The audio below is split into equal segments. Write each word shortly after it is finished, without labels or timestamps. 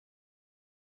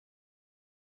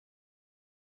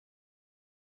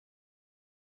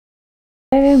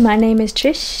my name is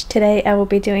Trish. Today I will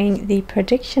be doing the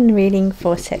prediction reading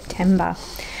for September,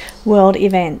 world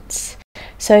events.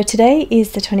 So today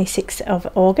is the 26th of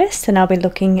August and I'll be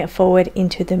looking forward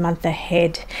into the month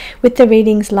ahead. With the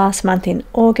readings last month in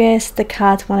August, the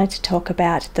cards wanted to talk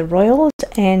about the royals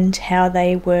and how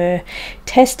they were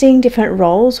testing different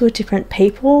roles with different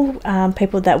people,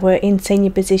 people that were in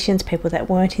senior positions, people that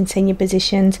weren't in senior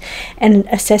positions, and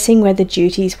assessing where the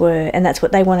duties were, and that's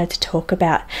what they wanted to talk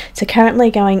about. So currently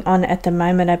going on at the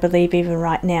moment, I believe even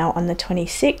right now on the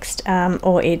 26th,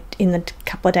 in the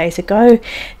couple of days ago,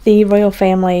 the royal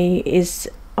family is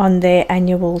on their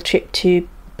annual trip to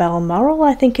Balmoral,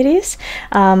 I think it is,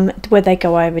 where they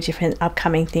go over different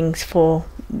upcoming things for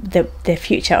the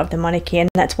future of the monarchy, and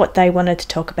that's what they wanted to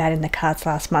talk about in the cards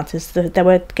last month. Is they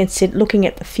were looking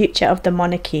at the future of the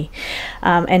monarchy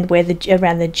and where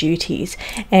around the duties.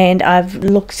 And I've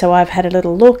had a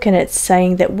little look, and it's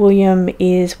saying that Prince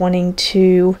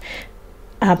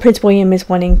William is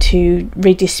wanting to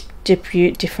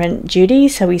redistribute different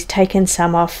duties, so he's taken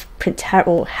some off Prince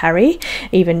Harry,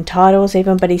 even titles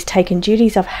but he's taken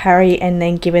duties off Harry and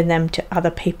then given them to other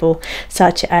people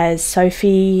such as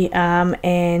Sophie,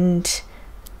 and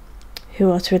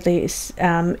who else really is,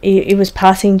 it was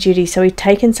passing duties, so he's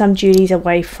taken some duties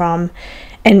away from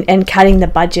and cutting the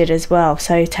budget as well.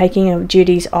 So taking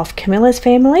duties off Camilla's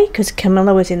family, because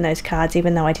Camilla was in those cards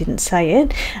even though I didn't say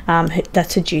it.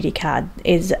 That's a duty card,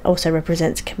 also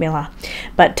represents Camilla,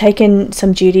 but taking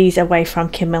some duties away from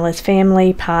Camilla's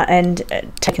family and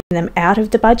taking them out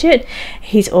of the budget.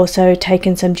 He's also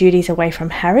taken some duties away from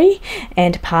Harry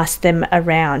and passed them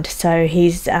around. So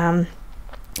he's a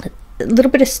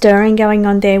little bit of stirring going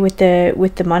on there with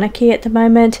the monarchy at the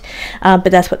moment,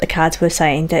 but that's what the cards were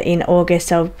saying, that in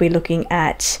August I'll be looking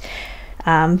at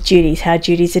duties, how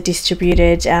duties are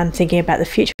distributed, thinking about the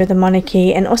future of the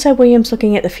monarchy, and also William's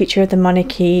looking at the future of the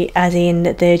monarchy as in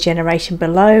the generation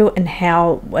below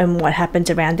and what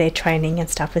happens around their training and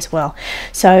stuff as well.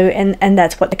 So and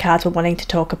that's what the cards were wanting to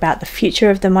talk about, the future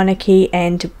of the monarchy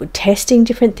and testing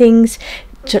different things,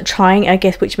 trying, I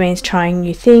guess, which means trying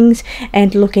new things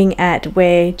and looking at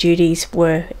where duties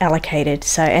were allocated.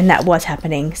 So, and that was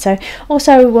happening. So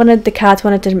also the cards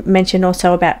wanted to mention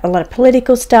also about a lot of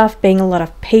political stuff, being a lot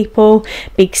of people,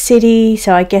 big city.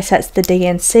 So I guess that's the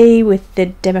DNC with the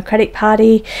Democratic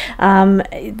Party.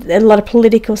 A lot of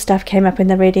political stuff came up in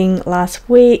the reading last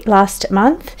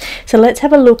month. So let's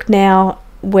have a look now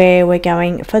where we're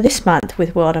going for this month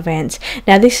with world events.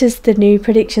 Now this is the new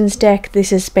predictions deck. This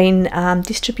has been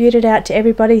distributed out to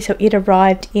everybody, so it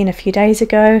arrived in a few days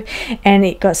ago and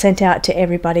it got sent out to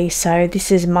everybody. So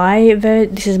this is my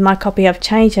copy I've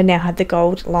changed. I now have the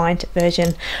gold lined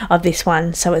version of this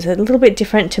one, so it's a little bit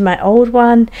different to my old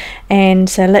one, and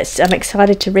so I'm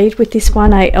excited to read with this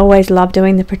one. I always love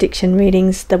doing the prediction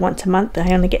readings the once a month.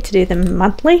 I only get to do them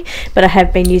monthly, but I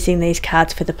have been using these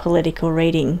cards for the political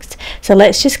readings. So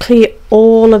let's just clear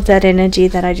all of that energy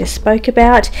that I just spoke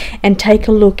about and take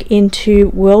a look into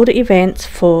world events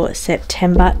for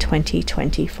September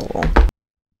 2024.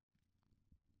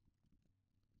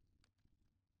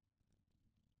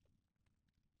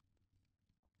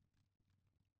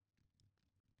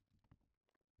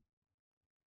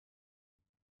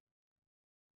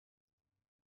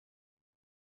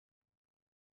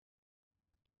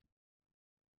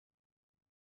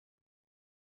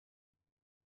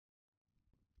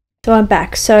 So I'm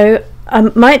back. So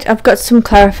I've got some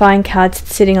clarifying cards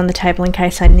sitting on the table in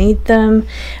case I need them.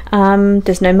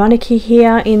 There's no monarchy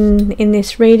here in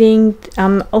this reading.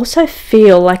 Also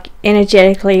feel like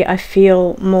energetically I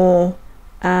feel more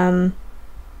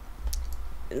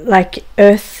like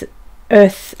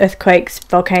earthquakes,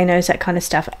 volcanoes, that kind of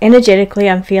stuff. Energetically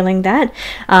I'm feeling that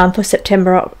for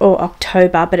September or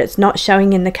October, but it's not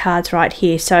showing in the cards right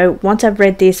here. So once I've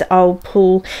read this, I'll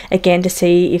pull again to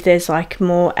see if there's like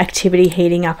more activity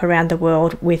heating up around the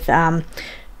world with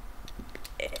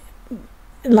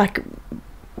like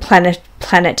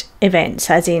planet events,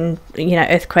 as in, you know,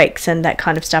 earthquakes and that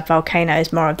kind of stuff,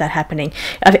 volcanoes, more of that happening.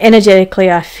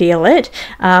 Energetically I feel it.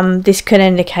 This could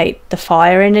indicate the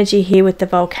fire energy here with the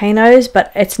volcanoes,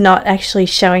 but it's not actually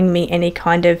showing me any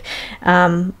kind of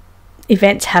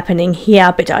events happening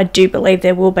here, but I do believe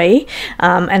there will be,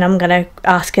 and I'm going to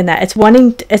ask in that.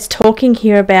 It's talking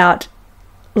here about,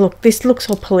 look, this looks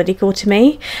all political to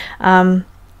me.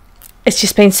 It's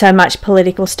just been so much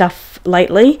political stuff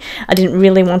lately. I didn't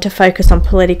really want to focus on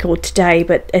political today,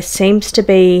 but it seems to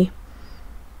be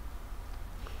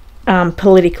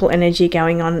political energy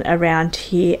going on around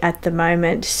here at the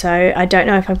moment. So I don't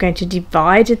know if I'm going to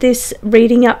divide this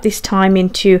reading up this time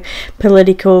into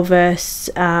political versus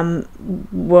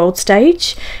world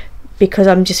stage, because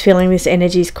I'm just feeling this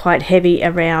energy is quite heavy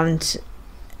around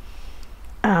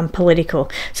political.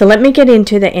 So let me get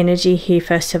into the energy here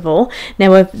first of all.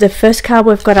 Now the first card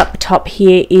we've got up the top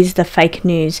here is the fake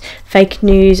news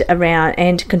around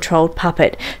and controlled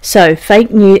puppet. So fake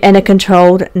news and a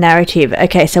controlled narrative.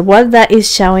 Okay, so what that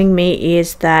is showing me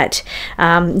is that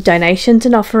donations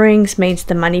and offerings means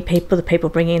the people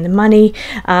bringing the money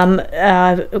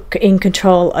in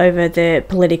control over the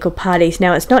political parties.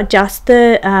 Now it's not just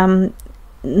the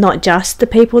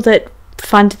people that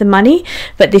fund the money,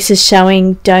 but this is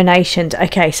showing donations.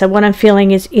 Okay, so what I'm feeling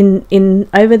is in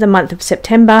over the month of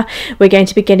September we're going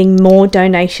to be getting more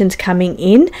donations coming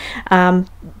in,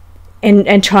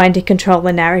 and trying to control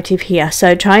the narrative here.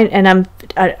 So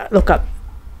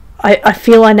I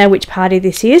feel I know which party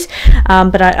this is,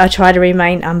 but I try to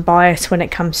remain unbiased when it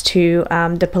comes to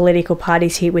the political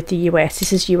parties here with the US.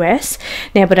 This is US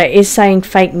now, but it is saying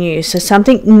fake news. So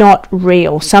something not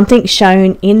real, something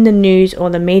shown in the news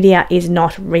or the media is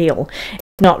not real.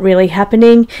 It's not really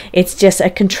happening. It's just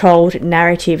a controlled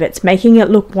narrative. It's making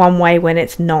it look one way when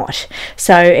it's not.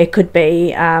 So it could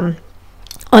be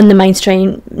on the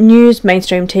mainstream news,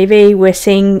 mainstream TV, we're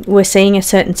seeing a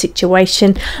certain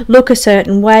situation look a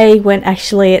certain way when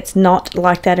actually it's not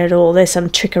like that at all. There's some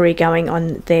trickery going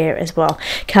on there as well.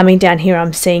 Coming down here,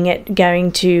 I'm seeing it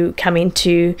going to come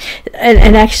into,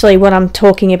 and actually what I'm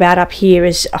talking about up here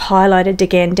is highlighted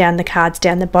again down the cards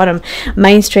down the bottom.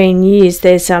 Mainstream news,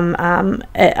 there's some,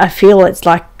 I feel it's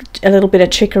like a little bit of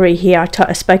trickery here.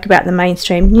 I spoke about the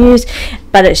mainstream news,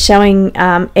 but it's showing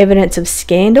evidence of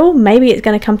scandal. Maybe it's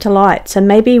going to come to light. So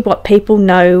maybe what people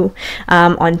know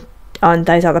on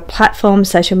those other platforms,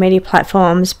 social media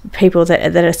platforms, people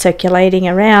that are circulating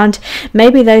around,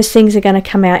 maybe those things are going to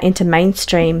come out into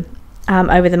mainstream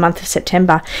over the month of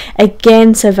September.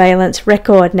 Again, surveillance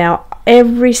record. Now,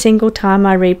 every single time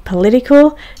I read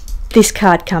political, this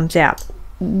card comes out.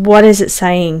 What is it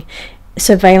saying?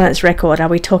 Surveillance record. Are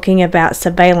we talking about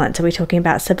surveillance? Are we talking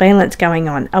about surveillance going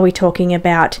on? Are we talking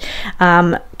about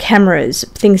cameras,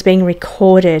 things being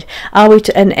recorded? Are we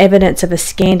an evidence of a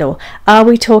scandal? Are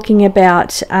we talking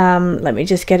about let me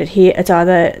just get it here. It's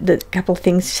either the couple of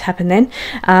things happen then,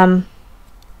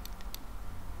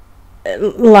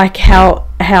 like how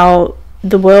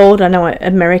the world, I know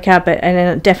America, but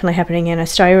and definitely happening in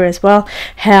Australia as well,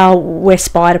 how we're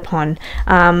spied upon,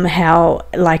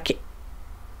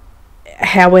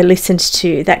 how we're listened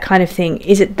to, that kind of thing.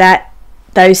 Is it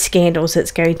those scandals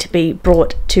that's going to be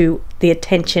brought to the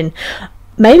attention,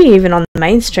 maybe even on the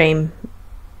mainstream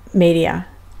media,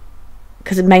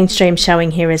 because mainstream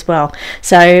showing here as well.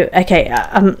 So okay,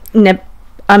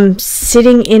 I'm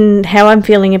sitting in how I'm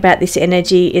feeling about this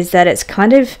energy is that it's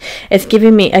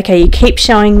giving me, okay, you keep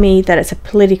showing me that it's a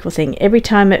political thing. Every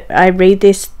time I read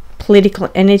this political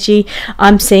energy,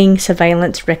 I'm seeing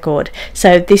surveillance record.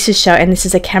 So this is and this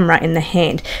is a camera in the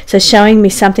hand, so showing me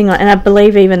something and I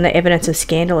believe even the evidence of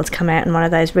scandal has come out in one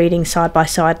of those readings side by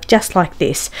side just like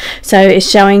this. So it's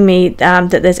showing me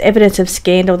that there's evidence of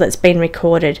scandal that's been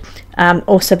recorded,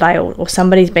 or surveilled, or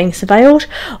somebody's being surveilled,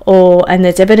 and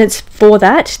there's evidence for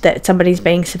that somebody's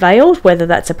being surveilled, whether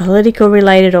that's a political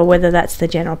related or whether that's the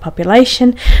general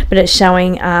population. But it's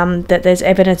showing that there's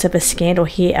evidence of a scandal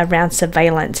here around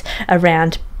surveillance,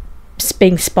 around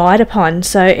being spied upon.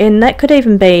 So, and that could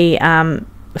even be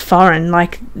foreign,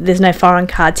 like there's no foreign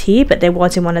cards here, but there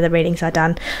was in one of the readings I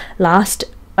done last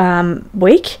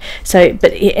week. So,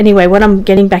 but anyway, when I'm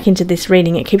getting back into this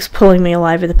reading, it keeps pulling me all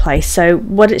over the place. So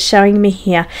what it's showing me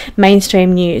here,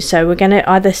 mainstream news. So we're going to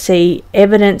either see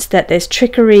evidence that there's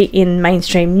trickery in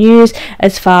mainstream news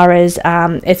as far as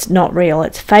it's not real,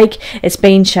 it's fake, it's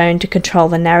been shown to control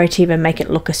the narrative and make it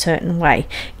look a certain way.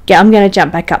 I'm going to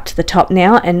jump back up to the top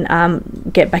now and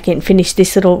get back in, finish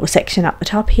this little section up the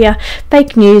top here.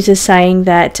 Fake news is saying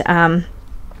that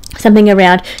something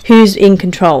around who's in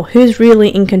control, who's really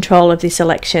in control of this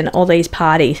election or these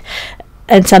parties,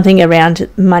 and something around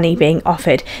money being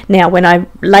offered. Now, when I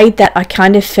laid that, I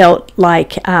kind of felt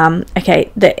like,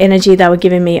 okay, the energy they were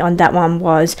giving me on that one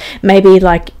was maybe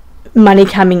like money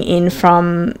coming in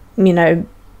from,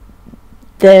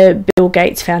 the Bill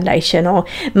Gates Foundation, or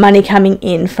money coming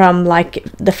in from like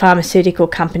the pharmaceutical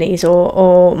companies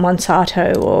or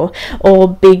Monsanto or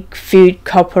big food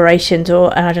corporations,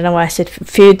 or I don't know why I said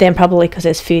food then, probably because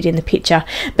there's food in the picture,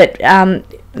 but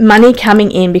money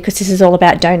coming in because this is all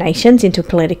about donations into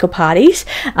political parties,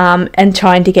 and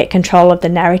trying to get control of the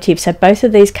narrative. So both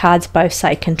of these cards both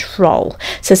say control.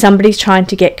 So somebody's trying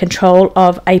to get control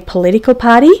of a political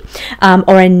party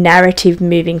or a narrative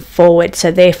moving forward.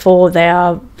 So therefore they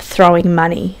are throwing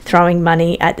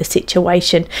money at the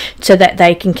situation so that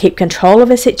they can keep control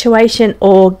of a situation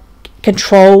or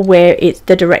control where it's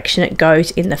the direction it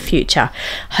goes in the future.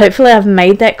 Hopefully I've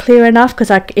made that clear enough,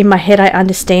 because in my head I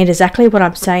understand exactly what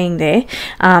I'm saying there,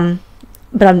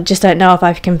 but I just don't know if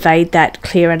I've conveyed that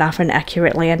clear enough and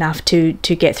accurately enough to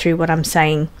get through what I'm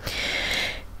saying.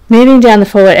 Moving down the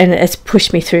forward, and it's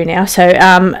pushed me through now. So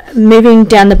moving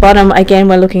down the bottom, again,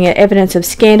 we're looking at evidence of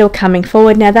scandal coming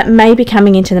forward. Now, that may be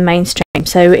coming into the mainstream.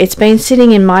 So it's been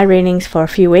sitting in my readings for a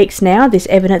few weeks now, this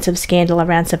evidence of scandal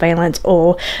around surveillance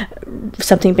or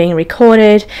something being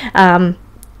recorded,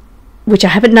 which I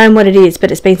haven't known what it is, but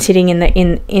it's been sitting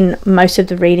in most of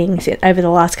the readings over the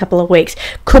last couple of weeks.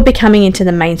 Could be coming into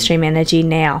the mainstream energy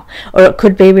now, or it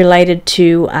could be related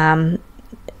to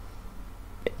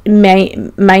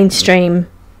mainstream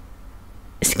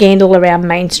scandal around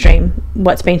mainstream,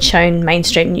 what's been shown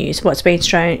mainstream news, what's been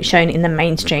shown in the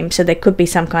mainstream. So there could be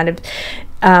some kind of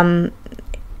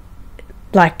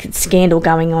like scandal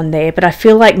going on there, but I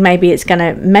feel like maybe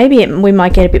we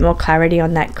might get a bit more clarity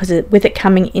on that, because with it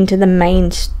coming into the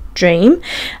mainstream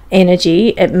energy,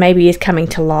 it maybe is coming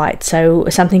to light. So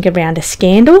something around a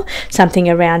scandal, something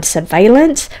around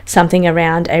surveillance, something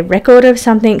around a record of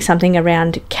something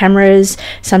around cameras,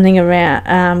 something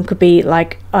around could be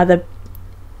like either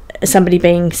somebody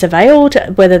being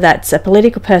surveilled, whether that's a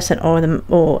political person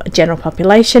or a general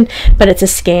population, but it's a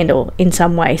scandal in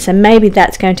some way. So maybe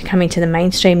that's going to come into the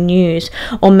mainstream news,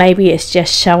 or maybe it's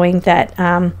just showing that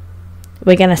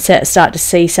we're going to start to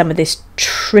see some of this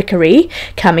trickery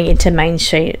coming into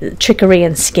mainstream, trickery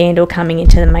and scandal coming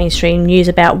into the mainstream news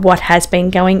about what has been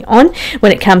going on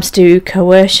when it comes to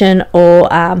coercion, or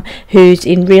who's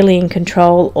really in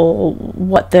control, or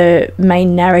what the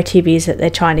main narrative is that they're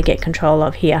trying to get control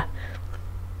of here.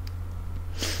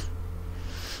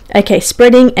 Okay,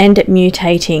 spreading and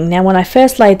mutating. Now, when I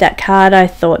first laid that card, I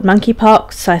thought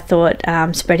monkeypox, I thought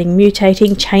spreading,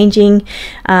 mutating, changing,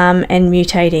 and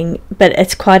mutating, but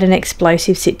it's quite an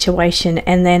explosive situation.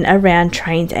 And then around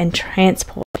trains and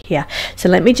transport here. So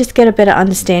let me just get a better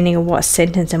understanding of what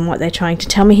sentence and what they're trying to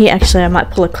tell me here. Actually, I might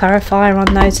pull a clarifier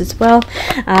on those as well.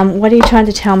 What are you trying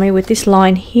to tell me with this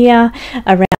line here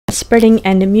around spreading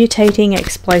and mutating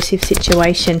explosive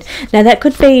situation? Now, that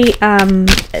could be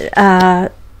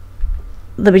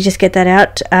let me just get that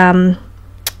out.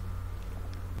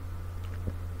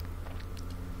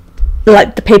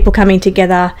 Like the people coming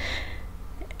together,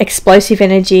 explosive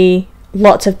energy,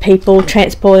 lots of people,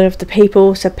 transport of the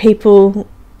people. So people,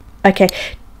 okay,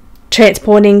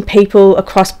 transporting people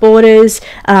across borders.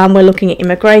 We're looking at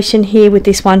immigration here with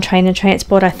this one. Train and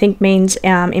transport, I think, means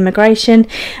immigration,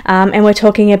 and we're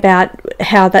talking about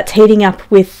how that's heating up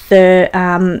with the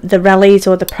rallies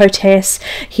or the protests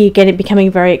here,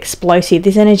 becoming very explosive.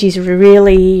 This energy is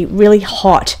really, really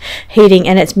hot, heating,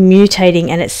 and it's mutating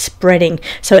and it's spreading.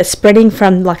 So it's spreading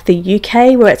from like the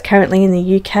UK, where it's currently in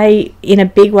the UK in a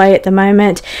big way at the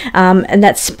moment, and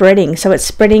that's spreading. So it's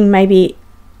spreading maybe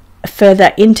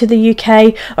further into the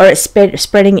UK, or it's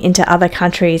spreading into other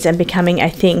countries and becoming a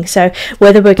thing. So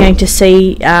whether we're going to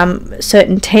see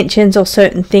certain tensions or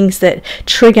certain things that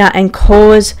trigger and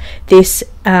cause this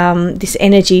this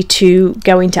energy to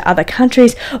go into other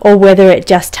countries, or whether it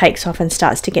just takes off and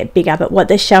starts to get bigger. But what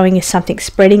they're showing is something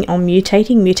spreading or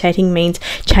mutating. Mutating means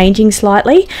changing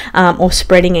slightly, or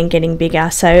spreading and getting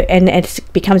bigger. So, and it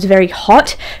becomes very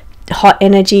hot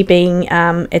energy, being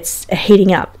it's a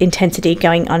heating up intensity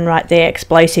going on right there.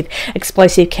 Explosive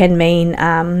can mean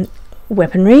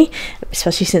weaponry,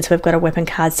 especially since we've got a weapon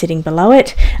card sitting below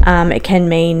it. It can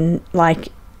mean like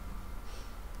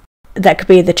that could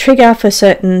be the trigger for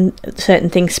certain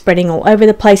things spreading all over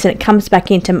the place, and it comes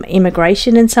back into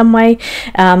immigration in some way,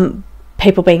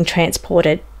 people being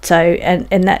transported. So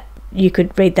and that you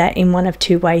could read that in one of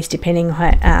two ways, depending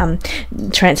on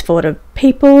transport of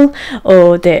people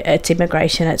or it's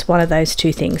immigration. It's one of those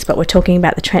two things, but we're talking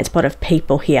about the transport of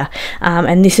people here,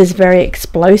 and this is very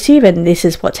explosive, and this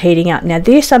is what's heating up. Now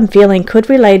this, I'm feeling, could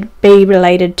be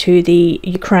related to the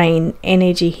Ukraine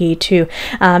energy here too,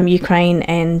 Ukraine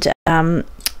and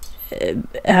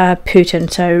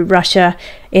Putin, so Russia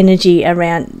energy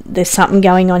around. There's something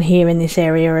going on here in this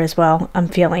area as well, I'm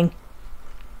feeling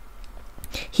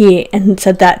here. And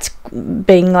so that's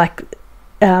being like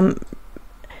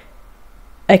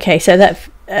okay, so that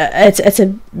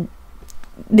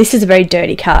this is a very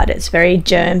dirty card. It's very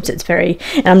germs, it's very,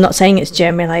 and I'm not saying it's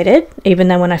germ related, even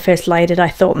though when I first laid it I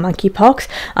thought monkeypox.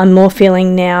 I'm more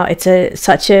feeling now it's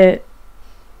not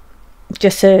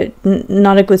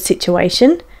a good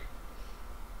situation,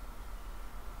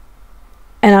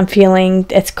 and I'm feeling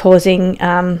it's causing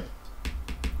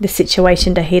the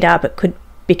situation to heat up. It could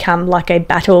become like a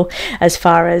battle, as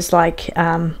far as like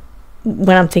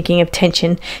when I'm thinking of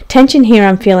tension. Tension here,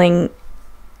 I'm feeling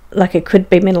like it could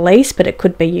be Middle East, but it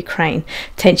could be Ukraine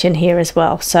tension here as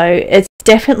well. So it's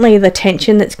definitely the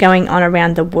tension that's going on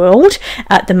around the world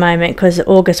at the moment, because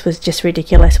August was just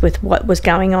ridiculous with what was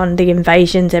going on, the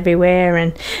invasions everywhere,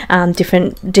 and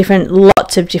different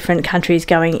lots of different countries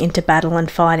going into battle and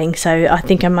fighting. So I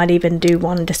think I might even do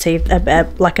one to see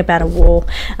about a war,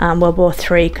 World War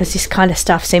III, because this kind of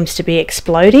stuff seems to be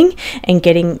exploding and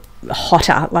getting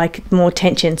hotter, like more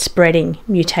tension spreading,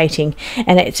 mutating,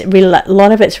 and a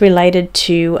lot of it's related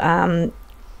to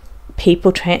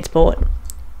people transport,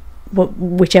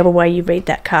 whichever way you read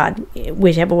that card,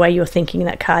 whichever way you're thinking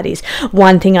that card is.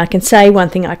 One thing I can say, one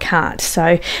thing I can't.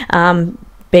 So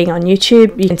being on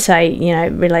YouTube, you can say, you know,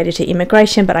 related to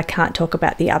immigration, but I can't talk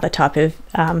about the other type of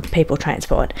people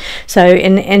transport. So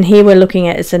and here we're looking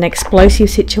at it's an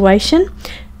explosive situation.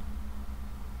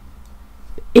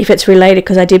 If it's related,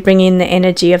 because I did bring in the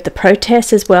energy of the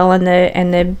protests as well, and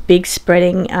the big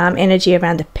spreading energy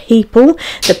around the people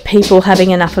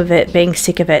having enough of it, being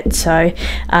sick of it. So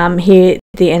here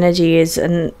the energy is,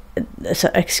 and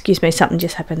so, excuse me, something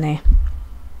just happened there.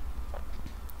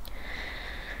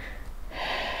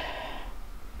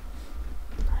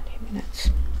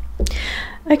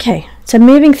 Okay, so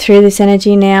moving through this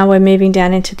energy now, we're moving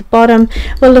down into the bottom.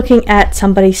 We're looking at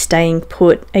somebody staying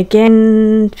put.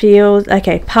 Again, feels,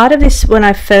 okay, part of this, when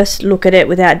I first look at it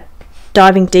without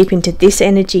diving deep into this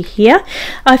energy here,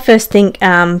 I first think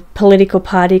political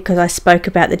party, because I spoke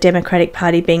about the Democratic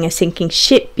Party being a sinking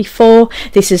ship before.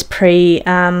 This is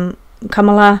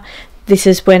pre-Kamala. This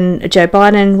is when Joe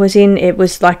Biden was in. It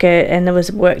was like and there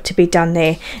was work to be done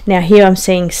there. Now here I'm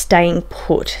seeing staying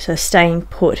put, so staying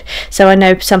put. So I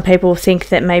know some people think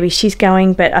that maybe she's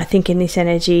going, but I think in this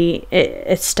energy,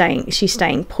 she's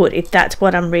staying put, if that's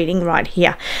what I'm reading right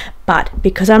here. But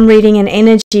because I'm reading an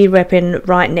energy weapon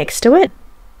right next to it,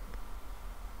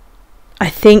 I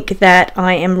think that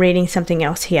I am reading something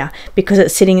else here, because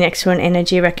it's sitting next to an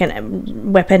energy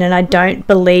weapon, and I don't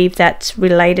believe that's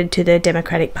related to the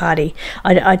Democratic Party.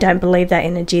 I don't believe that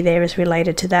energy there is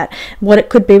related to that. What it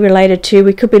could be related to,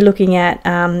 we could be looking at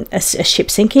a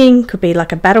ship sinking, could be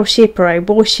like a battleship or a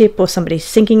warship, or somebody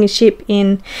sinking a ship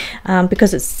in,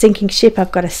 because it's sinking ship,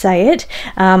 I've got to say it,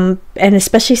 and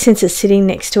especially since it's sitting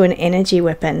next to an energy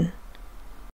weapon,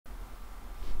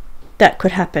 that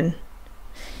could happen.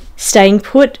 Staying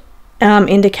put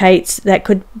indicates that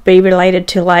could be related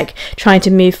to like trying to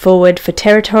move forward for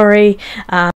territory,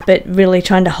 but really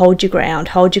trying to hold your ground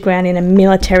in a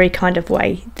military kind of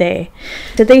way there.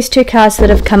 So these two cards that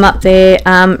have come up there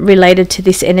related to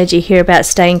this energy here about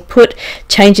staying put,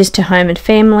 changes to home and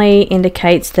family,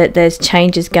 indicates that there's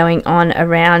changes going on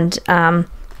around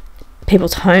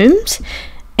people's homes,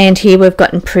 and here we've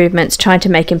got improvements, trying to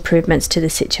make improvements to the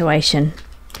situation.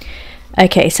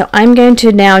 Okay, so I'm going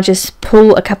to now just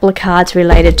pull a couple of cards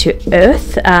related to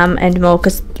Earth and more,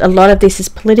 because a lot of this is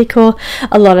political,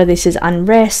 a lot of this is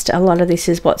unrest, a lot of this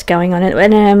is what's going on,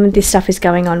 and this stuff is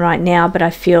going on right now, but I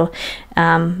feel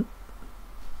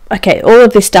okay, all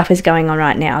of this stuff is going on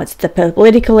right now. It's the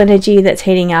political energy that's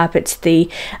heating up. It's the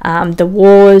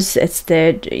wars. It's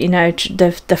the, you know,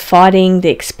 the fighting, the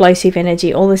explosive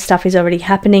energy. All this stuff is already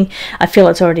happening. I feel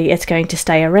it's going to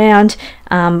stay around.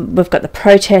 We've got the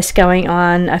protests going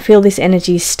on. I feel this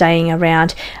energy is staying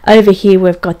around. Over here,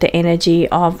 we've got the energy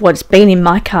of what's been in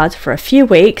my cards for a few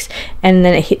weeks, and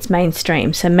then it hits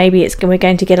mainstream. So maybe we're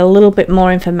going to get a little bit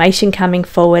more information coming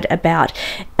forward about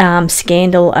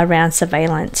scandal around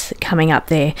surveillance coming up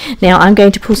there. Now I'm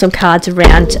going to pull some cards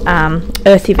around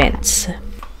Earth events.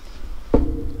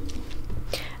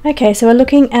 Okay, so we're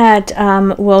looking at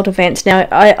world events. Now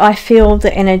I feel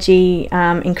the energy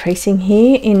increasing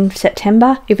here in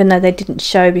September, even though they didn't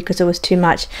show because there was too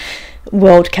much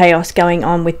world chaos going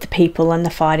on with the people and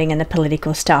the fighting and the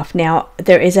political stuff. Now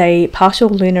there is a partial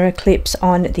lunar eclipse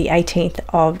on the 18th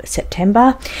of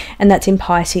September, and that's in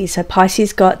Pisces. So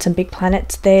Pisces got some big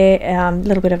planets there, a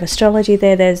little bit of astrology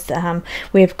there. There's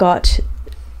we've got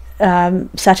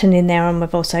Saturn in there, and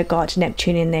we've also got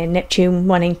Neptune in there. Neptune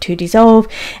wanting to dissolve,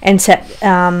 and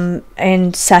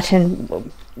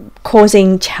Saturn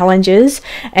causing challenges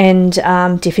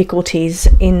and difficulties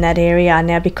in that area.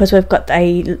 Now because we've got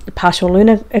a partial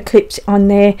lunar eclipse on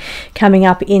there coming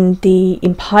up in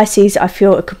Pisces, I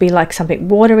feel it could be like something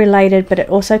water related, but it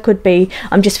also could be,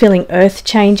 I'm just feeling earth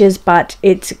changes, but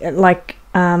it's like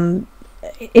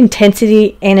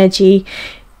intensity energy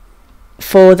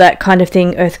for that kind of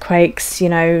thing, earthquakes, you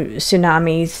know,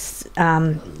 tsunamis,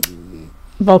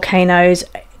 volcanoes.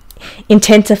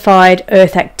 intensified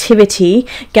earth activity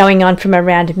going on from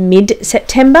around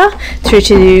mid-September through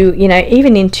to, you know,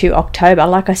 even into October.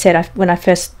 Like I said, when I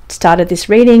first started this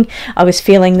reading, I was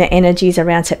feeling the energies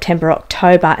around September,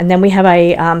 October, and then we have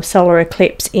a solar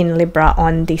eclipse in Libra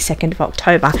on the 2nd of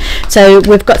October. So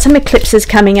we've got some eclipses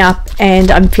coming up, and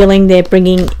I'm feeling they're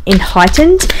bringing in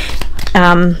heightened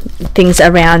things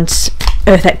around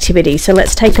earth activity. So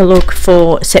let's take a look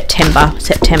for September.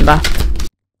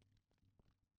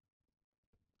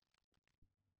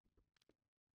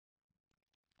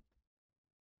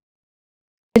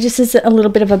 Just as a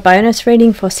little bit of a bonus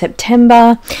reading for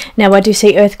September. Now I do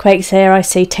see earthquakes there, I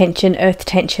see tension, earth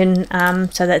tension,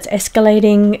 so that's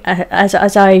escalating as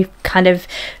I kind of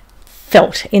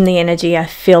felt in the energy. I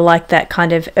feel like that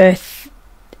kind of earth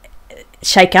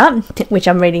shake up, which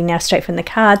I'm reading now straight from the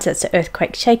cards. That's the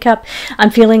earthquake shake up. I'm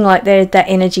feeling like that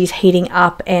energy is heating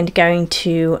up and going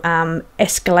to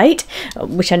escalate,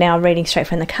 which I'm now reading straight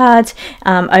from the cards,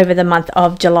 over the month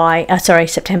of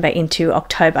September into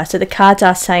October. So the cards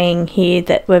are saying here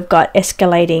that we've got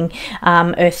escalating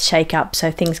earth shake up,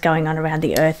 so things going on around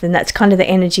the earth, and that's kind of the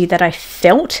energy that I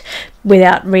felt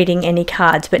without reading any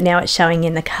cards, but now it's showing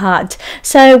in the cards.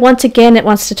 So once again, it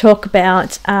wants to talk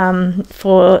about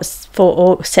for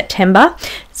September,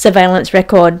 surveillance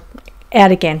record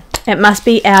out again. It must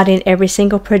be out in every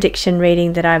single prediction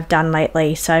reading that I've done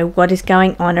lately. So what is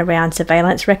going on around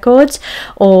surveillance records,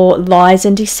 or lies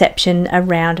and deception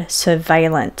around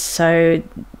surveillance? So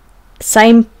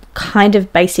same kind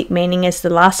of basic meaning as the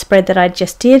last spread that I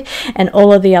just did and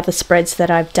all of the other spreads that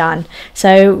I've done.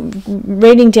 So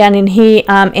reading down in here,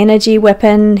 energy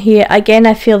weapon here again,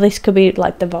 I feel this could be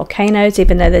like the volcanoes,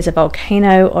 even though there's a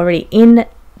volcano already in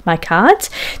my cards.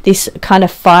 This kind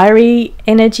of fiery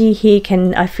energy here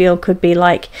I feel could be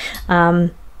like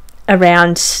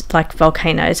around like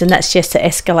volcanoes, and that's just the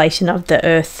escalation of the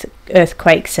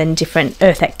earthquakes and different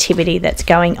earth activity that's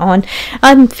going on.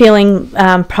 I'm feeling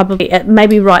probably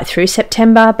maybe right through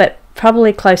September, but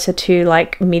probably closer to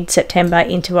like mid-September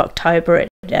into October.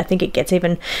 I think it gets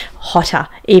even hotter,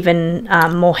 even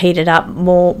more heated up,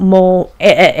 more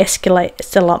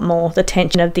escalates a lot more. The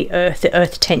tension of the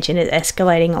earth tension is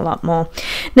escalating a lot more.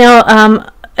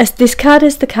 Now as this card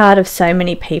is the card of so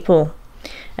many people.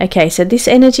 Okay, so this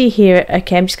energy here,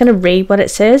 okay, I'm just going to read what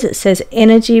it says. It says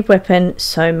energy weapon,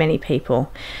 so many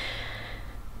people.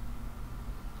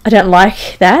 I don't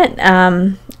like that.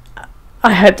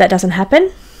 I hope that doesn't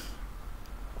happen.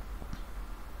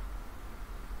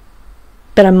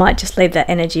 But I might just leave that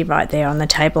energy right there on the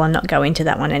table and not go into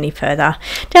that one any further.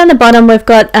 Down the bottom we've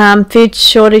got food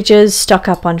shortages, stock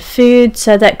up on food.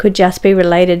 So that could just be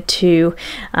related to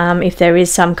if there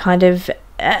is some kind of,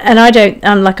 and I don't,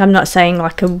 I'm not saying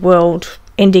like a world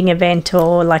ending event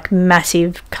or like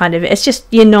massive kind of, it's just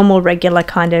your normal regular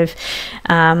kind of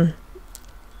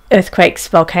earthquakes,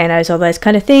 volcanoes, all those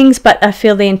kind of things. But I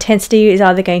feel the intensity is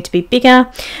either going to be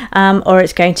bigger or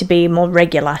it's going to be more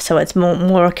regular, so it's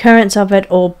more occurrence of it,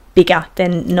 or bigger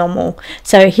than normal.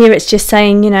 So here it's just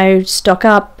saying, you know, stock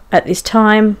up at this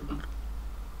time.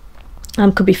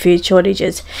 Could be food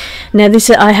shortages. Now this,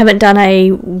 I haven't done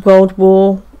a World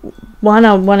War one.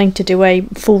 I'm wanting to do a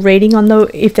full reading on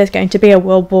if there's going to be a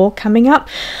world war coming up,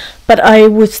 but I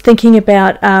was thinking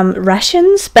about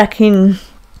rations back in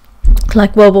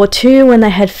like World War II when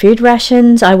they had food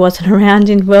rations. I wasn't around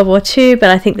in World War II, but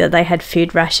I think that they had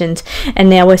food rations, and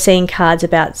now we're seeing cards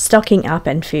about stocking up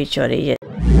and food shortages.